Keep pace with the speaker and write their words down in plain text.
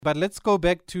But let's go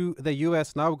back to the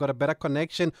US now. We've got a better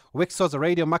connection. Wixos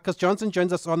Radio. Marcus Johnson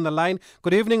joins us on the line.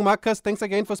 Good evening, Marcus. Thanks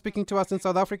again for speaking to us in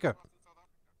South Africa.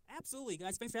 Absolutely,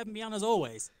 guys. Thanks for having me on as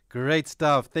always. Great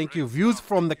stuff. Thank you. Views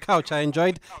from the couch. I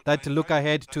enjoyed that look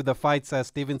ahead to the fights,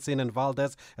 Stevenson and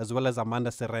Valdez, as well as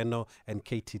Amanda Serrano and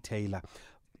Katie Taylor.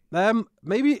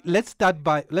 Maybe let's start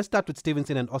with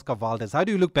Stevenson and Oscar Valdez. How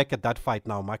do you look back at that fight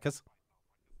now, Marcus?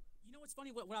 You know, it's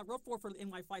funny. What I wrote for in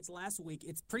my fights last week,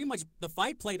 it's pretty much the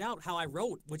fight played out how I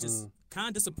wrote, which is kind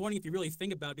of disappointing if you really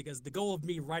think about it, because the goal of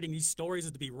me writing these stories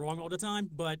is to be wrong all the time.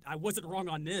 But I wasn't wrong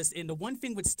on this. And the one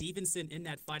thing with Stevenson in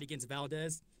that fight against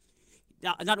Valdez,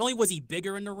 not only was he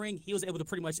bigger in the ring, he was able to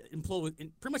pretty much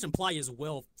imply his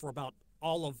will for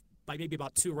maybe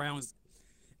about 2 rounds.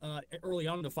 Early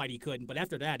on in the fight, he couldn't, but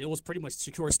after that, it was pretty much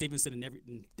secure Stevenson,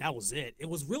 and that was it. It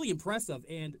was really impressive,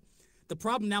 and the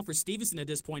problem now for Stevenson at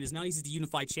this point is now he's the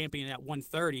unified champion at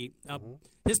 130.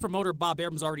 His promoter, Bob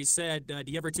Arum's already said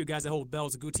the other 2 guys that hold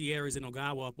belts, Gutierrez and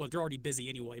Ogawa, well, they're already busy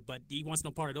anyway, but he wants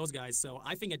no part of those guys. So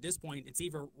I think at this point, it's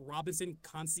either Robinson,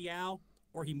 Conceição,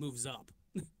 or he moves up.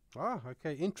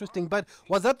 Okay, interesting. But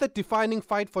was that the defining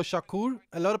fight for Shakur?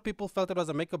 A lot of people felt it was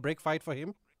a make-or-break fight for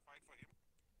him.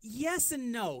 Yes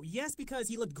and no. Yes, because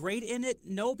he looked great in it.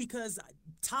 No, because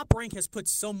Top Rank has put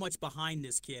so much behind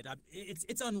this kid.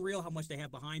 It's unreal how much they have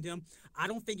behind him. I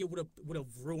don't think it would have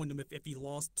ruined him if he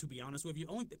lost, to be honest with you.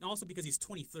 Also because he's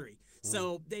 23.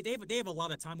 So they have a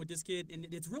lot of time with this kid, and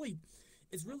it's really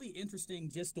interesting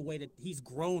just the way that he's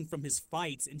grown from his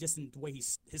fights and just in the way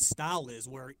his style is,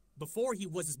 where before he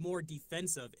was more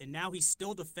defensive, and now he's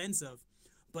still defensive,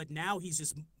 but now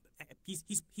he's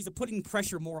putting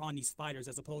pressure more on these fighters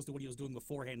as opposed to what he was doing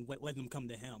beforehand, letting them come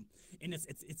to him. And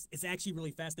it's actually really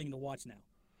fascinating to watch now.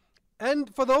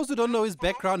 And for those who don't know his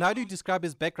background, how do you describe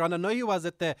his background? I know he was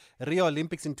at the Rio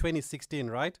Olympics in 2016,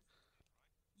 right?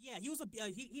 Yeah, he was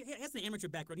he has an amateur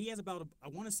background. He has about I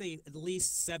want to say at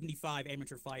least 75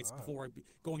 amateur fights before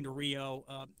going to Rio.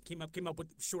 Came up with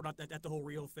short at the whole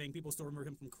Rio thing. People still remember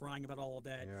him from crying about all of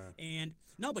that. Yeah. And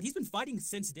no, but he's been fighting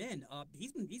since then.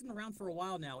 He's been around for a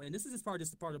while now, and this is just part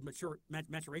of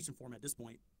maturation for him at this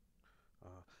point.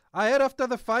 I heard after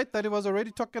the fight that he was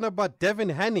already talking about Devin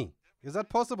Haney. Is that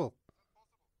possible?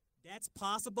 That's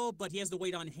possible, but he has to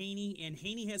wait on Haney, and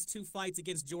Haney has 2 fights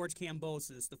against George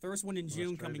Kambosos. The first one in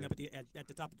June, coming up at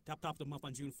the top of the month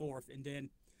on June 4th, and then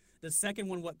the second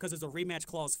one, because there's a rematch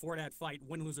clause for that fight,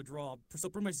 win, lose, or draw. So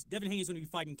pretty much Devin Haney's going to be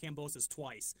fighting Kambosos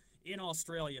twice in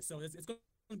Australia, so it's going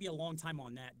to be a long time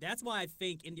on that. That's why I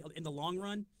think in the long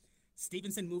run,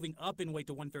 Stevenson moving up in weight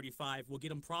to 135 will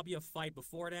get him probably a fight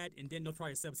before that, and then they'll try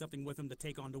to set something with him to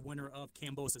take on the winner of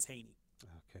Kambosos-Haney.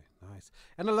 Okay, nice.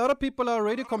 And a lot of people are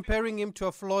already comparing him to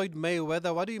a Floyd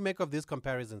Mayweather. What do you make of these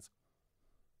comparisons?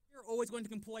 You're always going to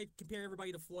compare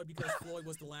everybody to Floyd because Floyd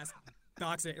was the last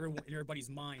boxer in everybody's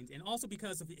mind, and also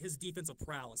because of his defensive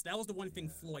prowess. That was the one thing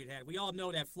Floyd had. We all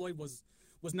know that Floyd was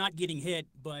not getting hit,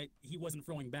 but he wasn't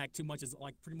throwing back too much, as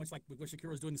pretty much like what Shakur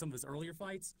was doing in some of his earlier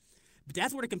fights. But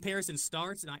that's where the comparison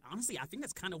starts, and I think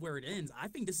that's kind of where it ends. I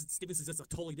think Stevenson's just a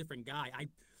totally different guy.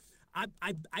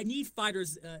 I need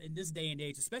fighters in this day and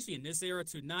age, especially in this era,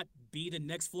 to not be the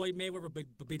next Floyd Mayweather,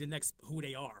 but be the next who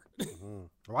they are.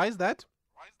 Why is that?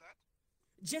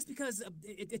 Just because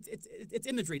it's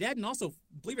imagery. That, and also,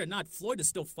 believe it or not, Floyd is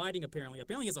still fighting, apparently.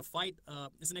 Apparently he has a fight.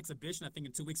 It's an exhibition, I think,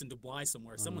 in 2 weeks in Dubai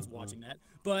somewhere. Someone's watching that.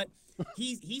 But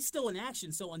he's still in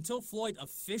action. So until Floyd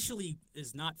officially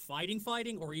is not fighting,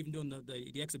 or even doing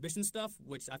the exhibition stuff,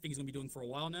 which I think he's going to be doing for a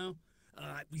while now,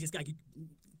 we just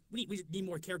need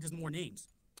more characters and more names.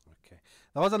 Okay.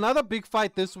 There was another big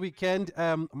fight this weekend,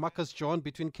 Marcus John,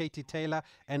 between Katie Taylor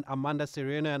and Amanda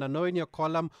Serrano. And I know in your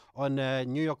column on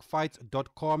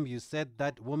NewYorkFights.com, you said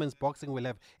that women's boxing will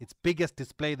have its biggest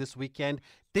display this weekend.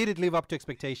 Did it live up to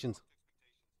expectations?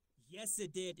 Yes,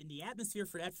 it did. And the atmosphere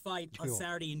for that fight on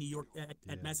Saturday in New York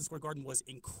at Madison Square Garden was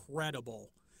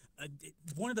incredible.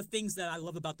 One of the things that I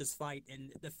love about this fight,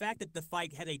 and the fact that the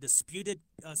fight had a disputed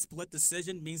split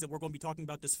decision, means that we're going to be talking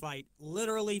about this fight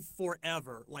literally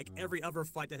forever, like every other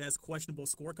fight that has questionable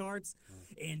scorecards.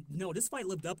 And no, this fight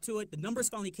lived up to it. The numbers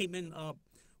finally came in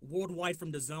worldwide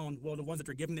from DAZN, well, the ones that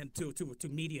are giving it to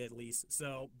media at least.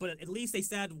 So, but at least they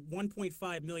said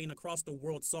 1.5 million across the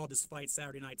world saw this fight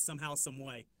Saturday night somehow, some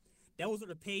way. That was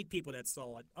the paid people that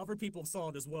saw it. Other people saw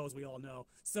it as well, as we all know.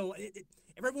 So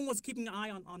everyone was keeping an eye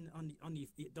on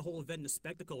the whole event and the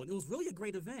spectacle. And it was really a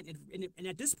great event. And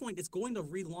at this point, it's going to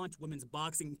relaunch women's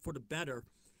boxing for the better.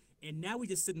 And now we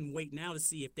just sit and wait now to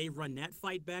see if they run that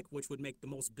fight back, which would make the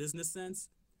most business sense,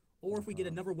 or if we get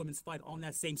another women's fight on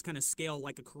that same kind of scale,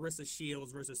 like a Carissa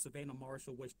Shields versus Savannah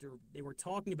Marshall, which they were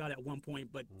talking about at one point,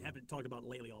 but haven't talked about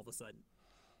lately all of a sudden.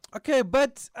 Okay,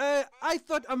 but I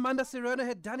thought Amanda Serrano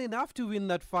had done enough to win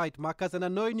that fight, Marcus. And I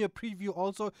know in your preview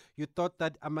also you thought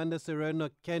that Amanda Serrano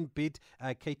can beat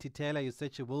Katie Taylor. You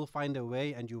said she will find a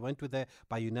way, and you went with her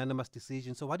by unanimous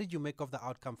decision. So what did you make of the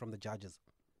outcome from the judges?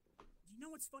 You know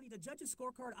what's funny? The judges'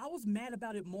 scorecard, I was mad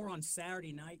about it more on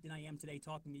Saturday night than I am today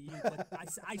talking to you. But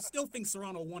I still think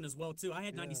Serrano won as well, too. I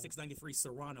had 96-93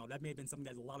 Serrano. That may have been something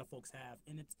that a lot of folks have.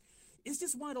 And it's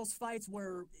just one of those fights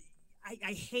where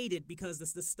I hate it because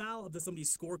the style of some of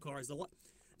these scorecards,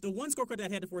 the one scorecard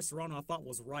that I had for Serrano I thought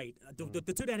was right.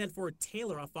 The two that I had for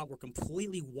Taylor I thought were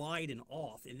completely wide and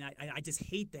off. And I just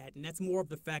hate that. And that's more of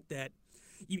the fact that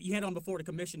you had on before the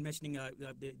commission mentioning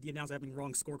the announcer having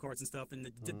wrong scorecards and stuff,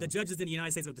 and the judges in the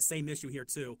United States have the same issue here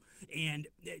too. And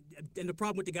the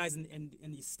problem with the guys in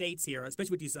the states here,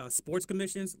 especially with these sports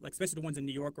commissions, like especially the ones in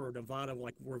New York or Nevada,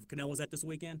 like where Canelo's at this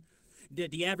weekend,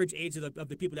 the average age of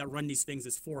the people that run these things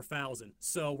is 4,000.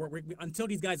 So until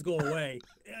these guys go away,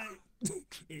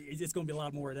 it's going to be a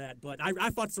lot more of that. But I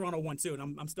thought Serrano won too, and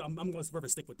I'm going to forever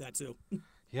stick with that too.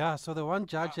 Yeah, so the one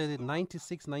judge did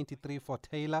 96-93 for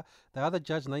Taylor, the other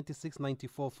judge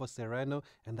 96-94 for Serrano,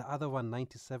 and the other one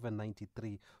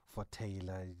 97-93 for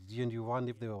Taylor. You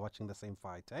wonder if they were watching the same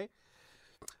fight, eh?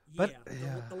 But,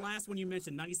 the last one you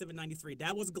mentioned, 97-93,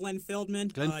 that was Glenn Feldman,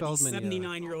 the Feldman,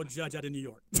 79-year-old judge out of New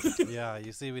York. Yeah,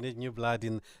 you see, we need new blood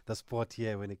in the sport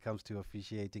here when it comes to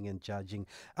officiating and judging.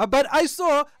 But I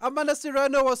saw Amanda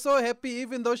Serrano was so happy,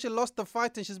 even though she lost the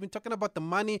fight, and she's been talking about the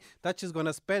money that she's going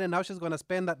to spend and how she's going to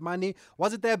spend that money.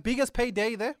 Was it their biggest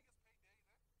payday there?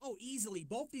 Oh, easily.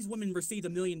 Both these women received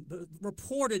 $1 million.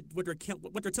 Reported what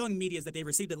they're telling media is that they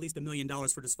received at least $1 million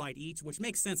for this fight each, which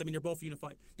makes sense. I mean, they're both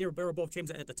unified. They were both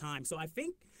champions at the time. So I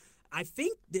think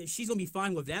that she's going to be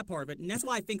fine with that part of it, and that's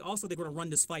why I think also they're going to run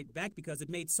this fight back because it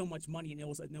made so much money and it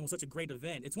was such a great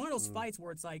event. It's one of those fights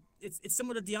where it's like it's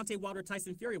similar to Deontay Wilder,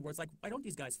 Tyson Fury, where it's like, why don't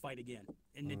these guys fight again?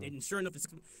 And sure enough,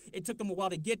 it took them a while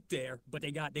to get there, but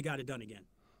they got it done again.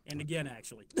 And again,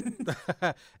 actually.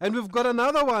 And we've got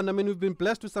another one. I mean, we've been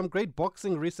blessed with some great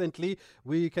boxing recently.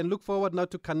 We can look forward now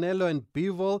to Canelo and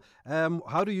Bivol.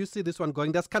 How do you see this one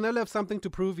going? Does Canelo have something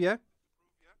to prove here?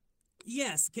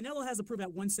 Yes, Canelo has to prove at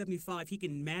 175 he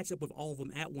can match up with all of them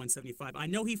at 175. I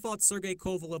know he fought Sergey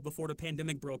Kovalev before the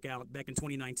pandemic broke out back in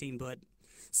 2019, but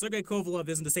Sergey Kovalev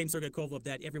isn't the same Sergey Kovalev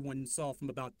that everyone saw from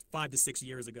about 5 to 6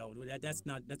 years ago. It's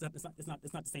not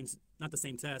the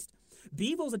same test.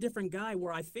 Bivol's a different guy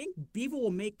where I think Bivol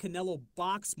will make Canelo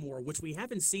box more, which we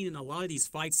haven't seen in a lot of these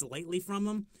fights lately from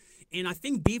him. And I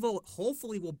think Bivol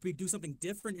hopefully will do something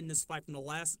different in this fight from the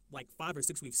last 5 or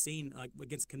 6 we've seen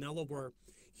against Canelo, where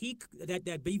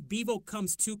Bivol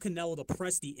comes to Canelo to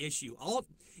press the issue. All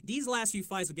these last few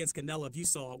fights against Canelo, if you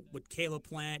saw with Caleb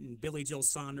Plant and Billy Joe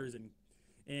Saunders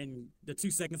and the 2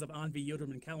 seconds of Anvi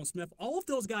Yildirim and Callum Smith, all of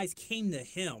those guys came to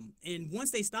him. And once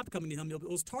they stopped coming to him, it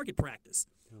was target practice.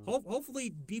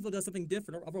 Hopefully Bivol does something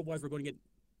different, otherwise we're going to get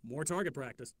more target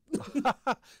practice.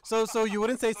 So you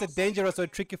wouldn't say it's a dangerous or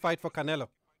tricky fight for Canelo?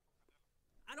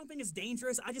 I don't think it's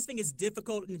dangerous. I just think it's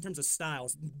difficult in terms of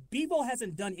styles. Bivol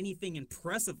hasn't done anything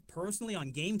impressive personally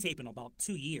on game tape in about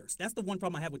 2 years. That's the one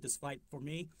problem I have with this fight for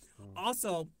me.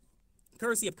 Also,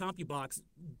 courtesy of CompuBox,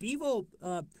 Bivol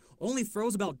only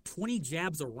throws about 20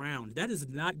 jabs around. That is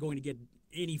not going to get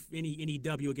any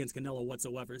W against Canelo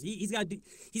whatsoever. He's got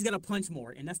to punch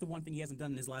more, and that's the one thing he hasn't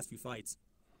done in his last few fights.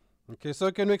 Okay, so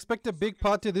can we expect a big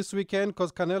party this weekend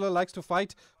because Canelo likes to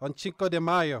fight on Cinco de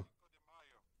Mayo?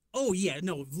 Oh, yeah.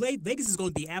 No, Vegas is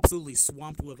going to be absolutely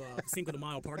swamped with Cinco de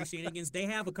Mayo party shenanigans. They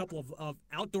have a couple of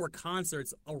outdoor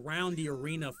concerts around the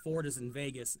arena for this in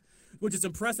Vegas, which is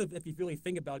impressive if you really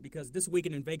think about it, because this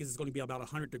weekend in Vegas is going to be about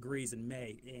 100 degrees in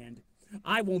May. And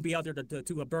I won't be out there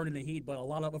to burn in the heat, but a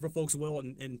lot of other folks will,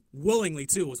 and willingly,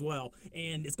 too, as well.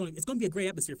 And it's going to be a great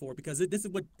atmosphere for it, because this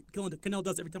is what Canelo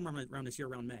does every time around this year,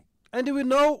 around May. And do we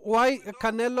know why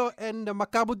Canelo and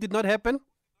Makabu did not happen?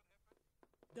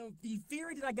 The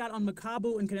theory that I got on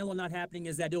Makabu and Canelo not happening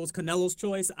is that it was Canelo's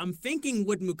choice. I'm thinking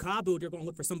with Makabu, they're going to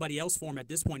look for somebody else for him at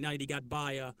this point, now that he got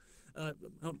by the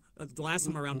last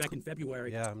time around back in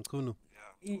February. Yeah, Mkunu.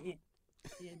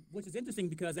 Which is interesting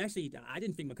because actually I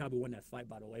didn't think Makabu won that fight,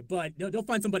 by the way, but they'll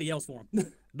find somebody else for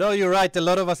him. No, you're right. A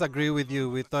lot of us agree with you.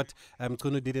 We thought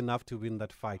Mkunu did enough to win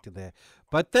that fight there.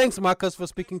 But thanks, Marcus, for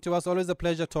speaking to us. Always a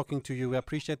pleasure talking to you. We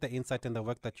appreciate the insight and the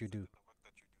work that you do.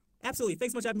 Absolutely.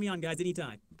 Thanks so much for having me on, guys.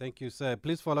 Anytime. Thank you, sir.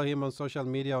 Please follow him on social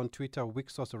media, on Twitter,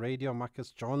 Wixos Radio.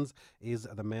 Marcus Johns is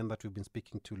the man that we've been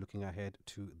speaking to looking ahead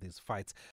to these fights.